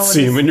really know what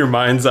See him in your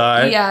mind's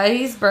eye? Yeah,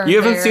 he's burned. You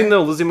haven't there. seen the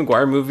Lizzie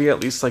McGuire movie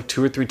at least like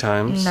 2 or 3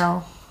 times?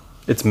 No.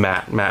 It's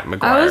Matt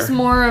McGuire. I was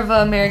more of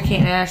a Mary-Kate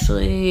and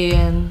Ashley,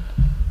 and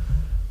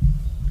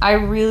I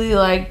really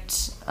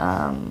liked,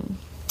 oh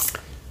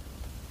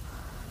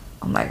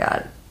my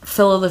god,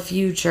 Phil of the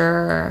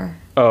Future.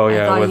 Oh,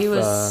 yeah. I thought with, he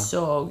was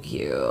so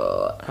cute.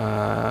 Ali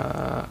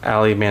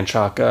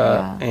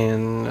Manchaka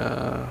and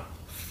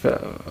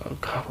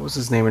God, what was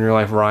his name in real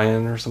life?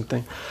 Ryan or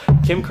something.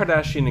 Kim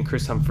Kardashian and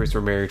Chris Humphries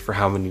were married for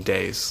how many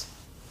days?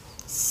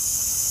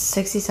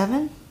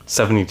 67?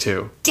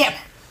 72. Damn it!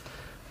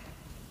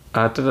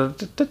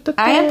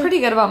 I am pretty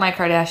good about my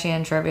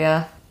Kardashian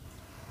trivia,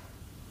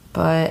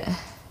 but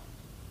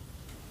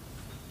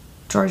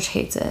George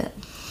hates it.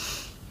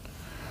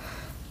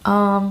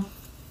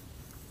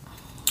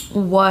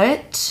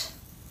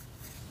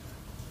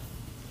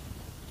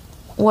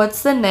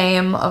 What's the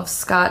name of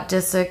Scott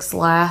Disick's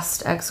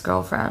last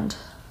ex-girlfriend?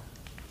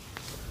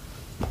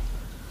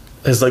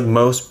 His like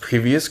most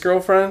previous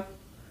girlfriend?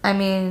 I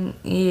mean,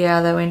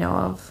 yeah, that we know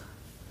of.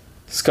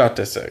 Scott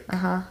Disick.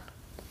 Uh-huh.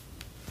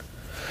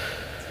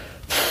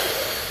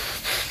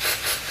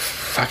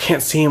 I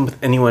can't see him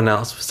with anyone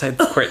else besides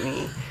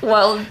Courtney.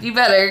 Well, you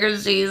better,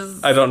 because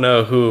she's... I don't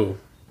know who.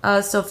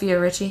 Sophia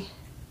Richie.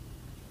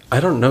 I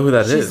don't know who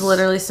that is. She's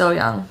literally so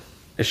young.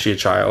 Is she a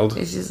child?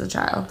 She's a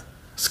child.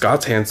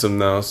 Scott's handsome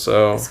though,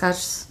 so...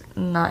 Scott's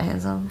not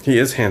handsome. He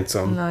is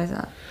handsome. No, he's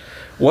not.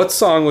 What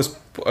song was...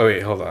 Oh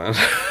wait, hold on.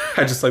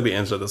 I just like the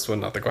answer to this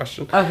one, not the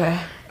question. Okay.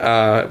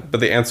 But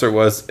the answer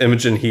was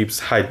Imogen Heap's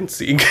Hide and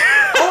Seek.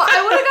 Oh,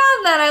 I would have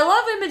gotten that. I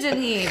love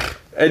Imogen Heap.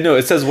 No,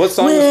 it says what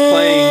song was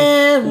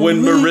playing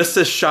when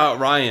Marissa shot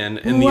Ryan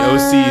in the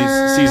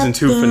OC's season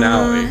 2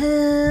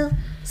 finale.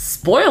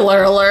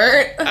 Spoiler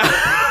alert.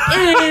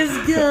 Is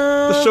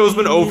gone. The show's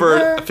been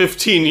over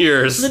 15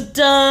 years. The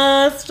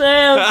dust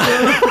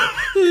has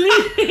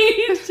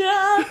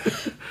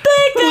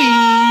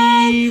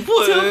We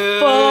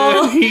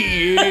fall.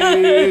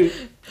 here.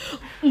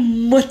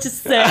 What you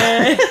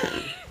say?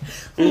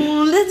 Let's do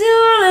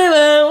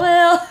it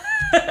well.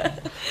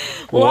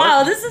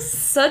 Wow, this is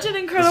such an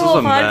incredible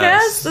a podcast.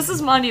 mess. This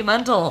is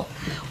monumental.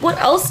 What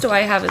else do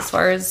I have as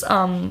far as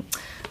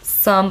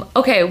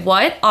okay,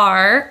 what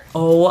are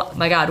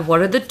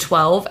the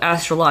 12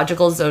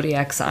 astrological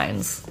zodiac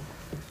signs?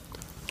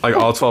 Like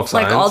all 12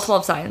 signs? Like all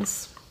 12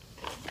 signs.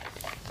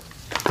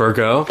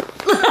 Virgo.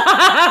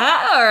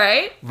 All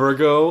right.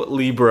 Virgo,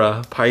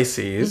 Libra,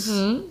 Pisces.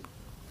 Mm-hmm.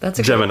 That's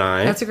a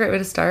Gemini. That's a great way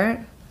to start.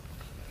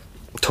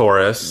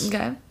 Taurus.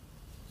 Okay.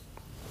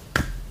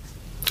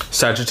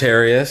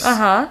 Sagittarius.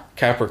 Uh-huh.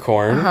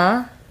 Capricorn.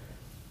 Uh-huh.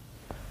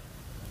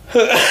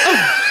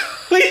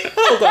 Wait,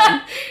 hold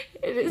on.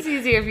 It is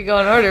easier if you go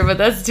in order, but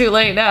that's too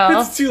late now.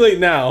 It's too late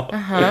now.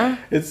 Uh-huh.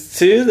 It's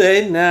too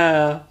late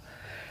now.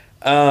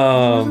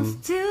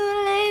 It's too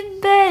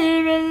late,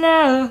 baby,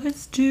 now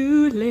it's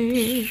too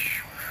late.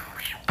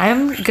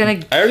 I'm gonna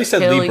I already said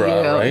kill Libra, you.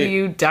 right?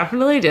 You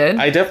definitely did.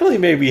 I definitely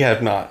maybe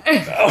have not.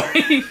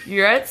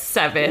 You're at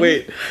 7.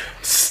 Wait,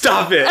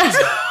 stop it.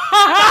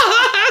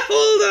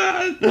 Hold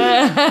on.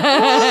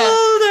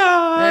 Hold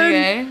on.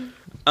 Okay.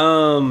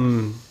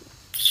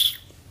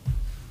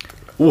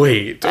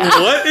 Wait,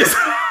 what is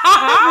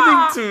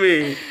happening to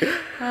me?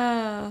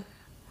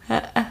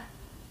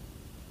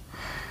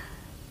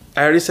 I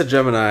already said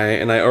Gemini,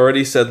 and I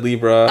already said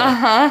Libra.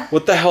 Uh-huh.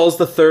 What the hell is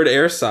the third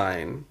air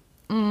sign?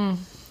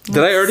 Did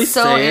I already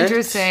say it? So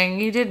interesting.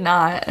 You did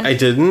not. I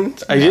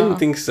didn't? I didn't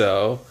think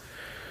so.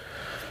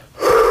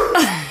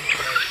 I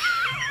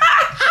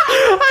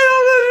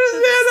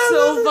don't understand how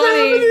So this is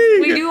funny.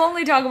 happening. We do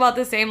only talk about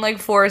the same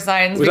 4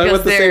 signs We're talking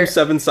because about the they're same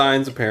 7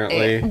 signs,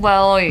 apparently.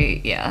 well,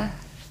 yeah.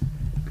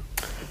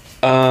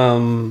 How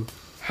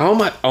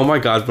am I? Oh my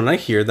god! When I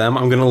hear them,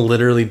 I'm gonna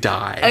literally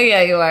die. Oh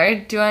yeah, you are.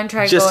 Do you want to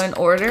try Just go in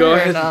order go or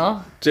ahead.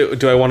 no?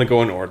 Do I want to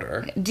go in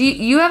order? Do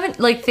you haven't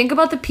think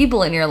about the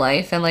people in your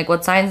life and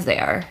what signs they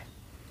are?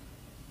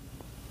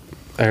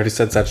 I already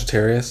said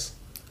Sagittarius.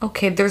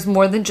 Okay, there's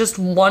more than just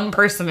one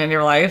person in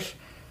your life.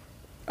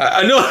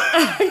 I know.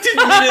 I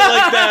didn't mean it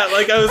like that.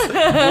 Like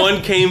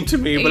one came to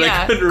me, but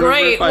I couldn't remember.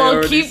 Great. If I Well,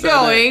 already keep said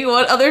going. it.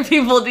 What other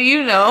people do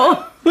you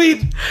know?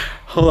 Wait,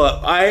 hold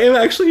up. I am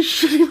actually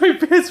shitting my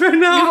pants right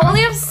now. You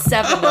only have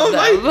 7 of Oh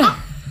my them.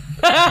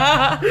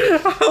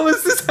 How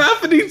is this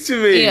happening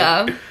to me?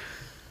 Yeah.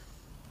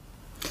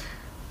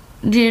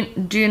 Do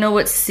you know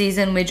what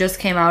season we just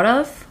came out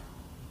of?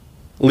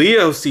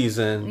 Leo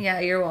season. Yeah,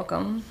 you're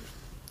welcome.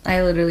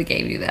 I literally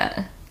gave you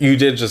that. You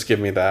did just give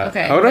me that.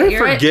 Okay. How did I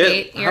you're at forget?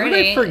 eight. You're How did at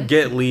I eight.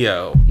 forget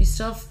Leo? You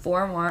still have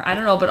 4 more. I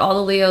don't know, but all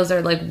the Leos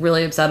are like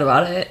really upset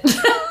about it.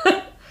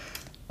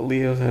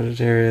 Leo,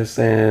 Sagittarius,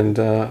 and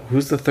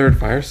who's the third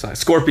fire sign?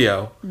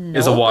 Scorpio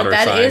is a water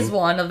But sign. that is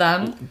one of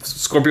them.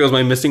 Scorpio is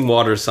my missing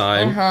water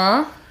sign.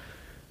 Uh-huh.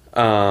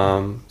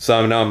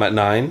 So now I'm at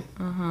 9.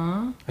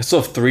 I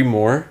still have 3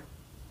 more.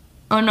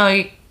 Oh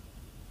no,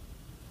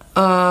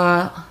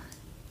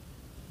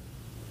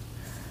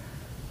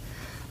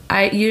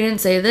 you didn't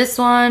say this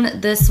one,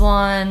 this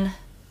one.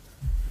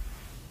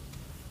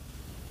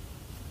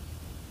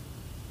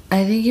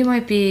 I think you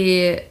might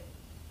be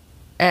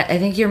I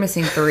think you're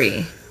missing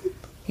 3.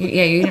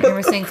 Yeah, you're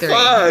missing 3.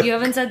 Fuck? You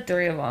haven't said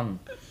 3 of them.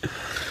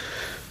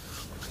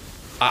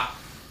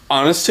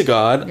 Honest to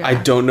God, Yeah. I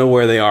don't know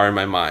where they are in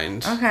my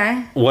mind.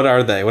 Okay. What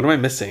are they? What am I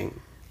missing?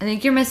 I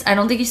think I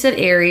don't think you said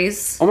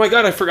Aries. Oh my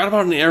God, I forgot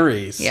about an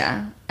Aries.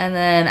 Yeah. And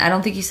then I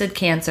don't think you said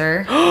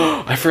Cancer.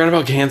 I forgot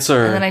about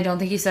Cancer. And then I don't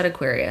think you said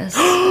Aquarius.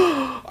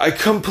 I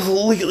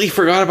completely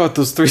forgot about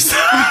those 3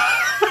 signs.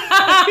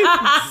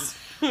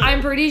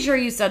 I'm pretty sure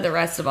you said the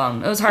rest of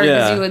them. It was hard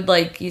because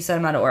Yeah. you said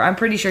them out of order. I'm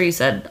pretty sure you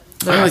said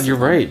the Oh, rest you're of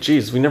them. right.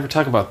 Jeez, we never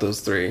talk about those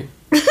 3.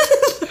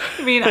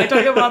 I mean, I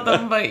talk about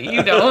them, but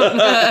you don't.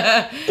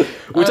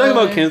 We talk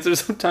about Cancer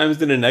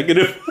sometimes in a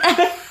negative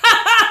way.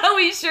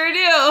 We sure do.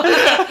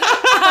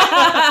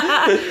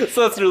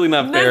 So that's really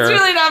not fair.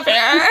 That's really not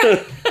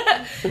fair.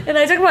 And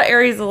I talk about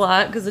Aries a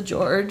lot because of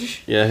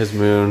George. Yeah, his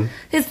moon.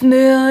 His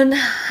moon.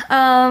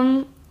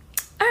 All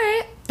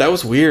right. That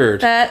was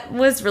weird. That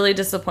was really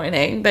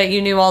disappointing that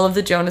you knew all of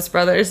the Jonas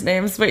Brothers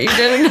names, but you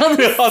didn't know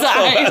the Also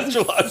signs.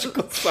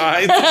 astrological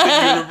signs of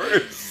the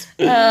universe.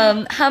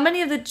 How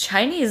many of the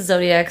Chinese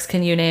zodiacs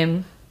can you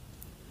name?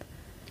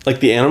 Like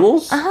the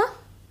animals? Uh-huh.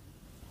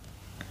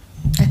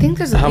 I think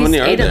there's at How least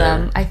many are 8 of there?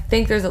 them. I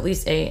think there's at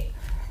least 8.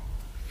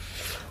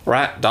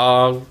 Rat,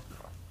 dog,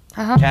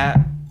 Uh-huh. cat,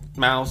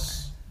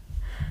 mouse.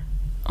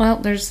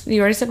 Well, you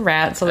already said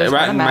rat, so there's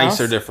Rat not a and mouse.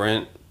 mice are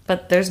different.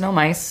 But there's no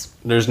mice.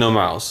 There's no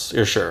mouse.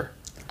 You're sure?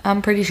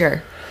 I'm pretty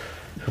sure.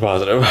 You're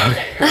positive.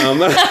 Okay.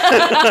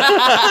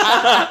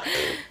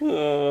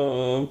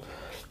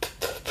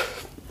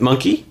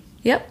 Monkey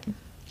Yep.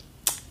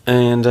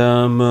 and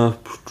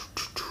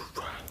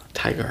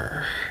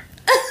tiger.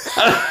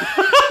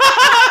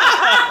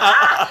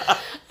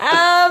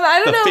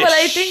 I don't know, but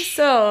I fish. think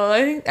so.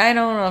 I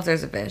don't know if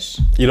there's a fish.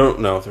 You don't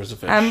know if there's a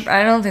fish.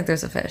 I don't think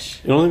there's a fish.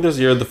 You don't think there's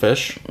Year of the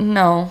Fish?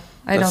 No,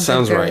 I That don't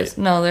sounds think there right. is.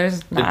 No,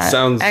 there's not.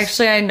 sounds-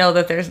 Actually, I know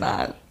that there's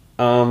not.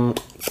 I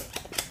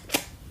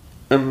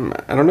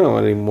don't know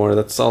anymore.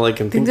 That's all I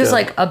can I think think there's of.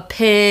 like a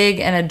pig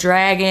and a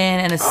dragon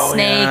and a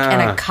snake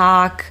and yeah. a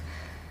cock.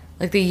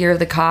 Like the year of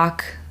the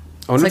cock.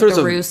 I It's wonder like if there's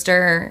the a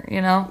rooster,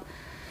 you know?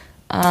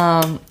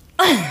 Year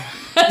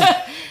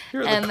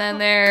of the And then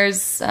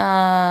there's,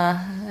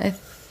 I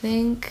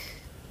think,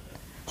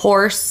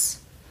 horse,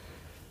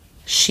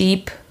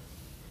 sheep,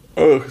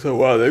 Oh, so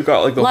wow, they've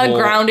got like the a lot whole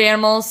of ground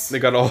animals, They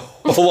got a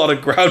whole lot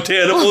of ground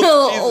animals.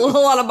 a Jesus.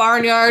 lot of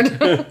barnyard.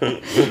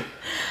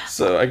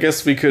 So I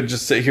guess we could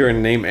just sit here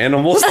and name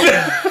animals.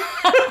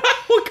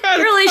 What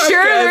kind You're really of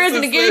sure there podcast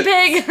isn't a is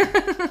guinea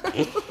this?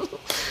 pig?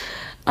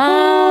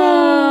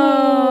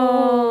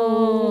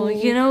 Oh,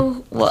 you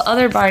know what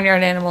other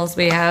barnyard animals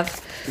we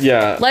have?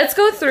 Yeah. Let's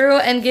go through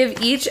and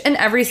give each and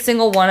every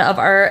single one of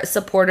our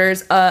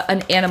supporters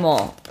an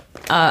animal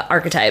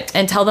archetype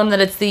and tell them that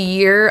it's the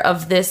year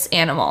of this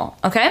animal.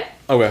 Okay?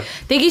 Okay.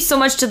 Thank you so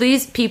much to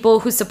these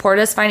people who support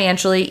us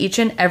financially each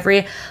and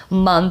every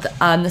month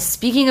on the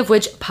Speaking of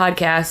Which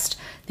podcast.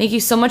 Thank you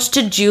so much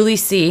to Julie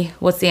C.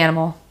 What's the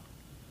animal?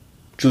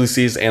 Julie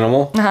C's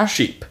animal. Uh-huh.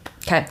 Sheep.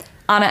 Okay.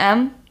 Anna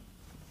M.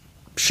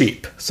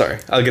 Sheep. Sorry.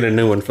 I'll get a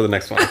new one for the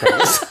next one, I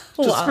promise. Just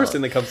the Wow. first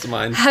thing that comes to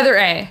mind. Heather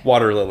A.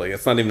 Water lily.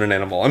 It's not even an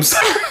animal. I'm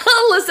sorry.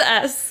 Alyssa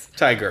S.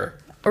 Tiger.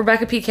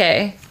 Rebecca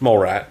PK. Mole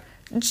rat.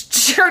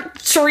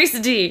 Teresa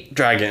D.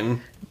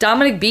 Dragon.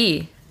 Dominic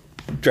B.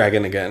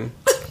 Dragon again.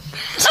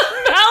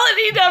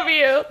 Melanie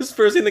W. This is the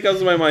first thing that comes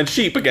to my mind.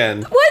 Sheep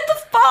again. What the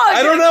fuck?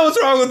 I don't know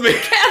what's wrong with me.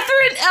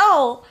 Catherine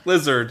L.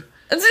 Lizard.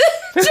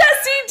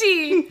 Jesse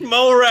D.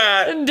 Mole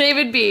rat. And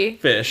David B.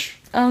 Fish.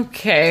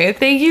 Okay,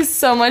 thank you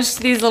so much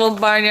to these little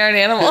barnyard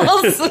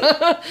animals.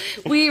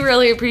 We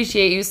really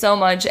appreciate you so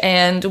much,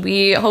 and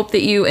we hope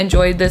that you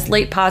enjoyed this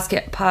late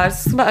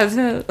podcast.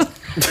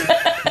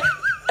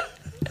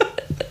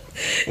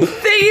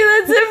 Thank you,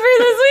 that's it for